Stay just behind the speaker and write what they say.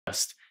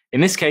first.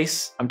 In this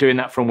case, I'm doing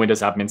that from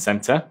Windows Admin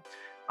Center.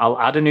 I'll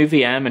add a new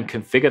VM and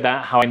configure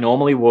that how I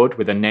normally would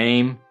with a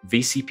name,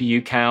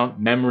 vCPU count,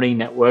 memory,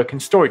 network,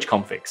 and storage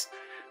configs.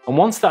 And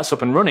once that's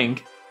up and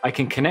running, I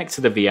can connect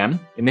to the VM.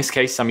 In this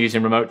case, I'm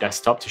using Remote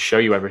Desktop to show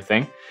you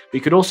everything, but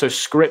you could also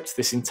script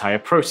this entire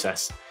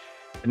process.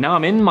 And now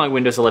I'm in my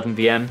Windows 11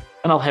 VM,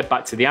 and I'll head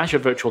back to the Azure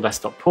Virtual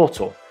Desktop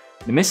portal.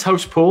 In this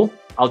host pool,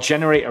 I'll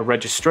generate a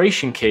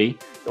registration key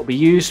that will be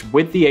used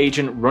with the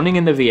agent running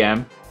in the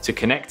VM to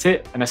connect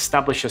it and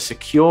establish a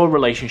secure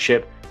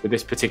relationship with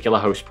this particular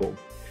host pool.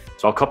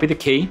 So I'll copy the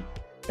key,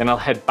 then I'll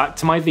head back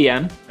to my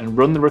VM and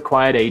run the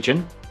required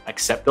agent,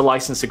 accept the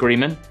license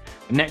agreement,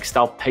 and next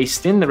I'll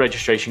paste in the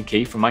registration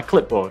key from my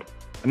clipboard.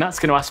 And that's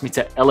going to ask me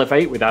to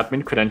elevate with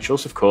admin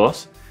credentials, of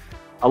course.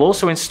 I'll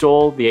also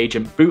install the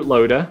agent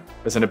bootloader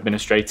as an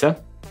administrator,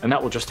 and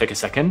that will just take a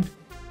second.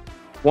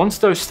 Once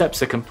those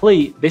steps are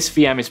complete, this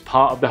VM is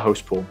part of the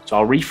host pool. So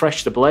I'll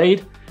refresh the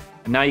blade,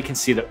 and now you can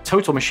see that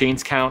total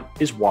machines count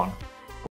is 1.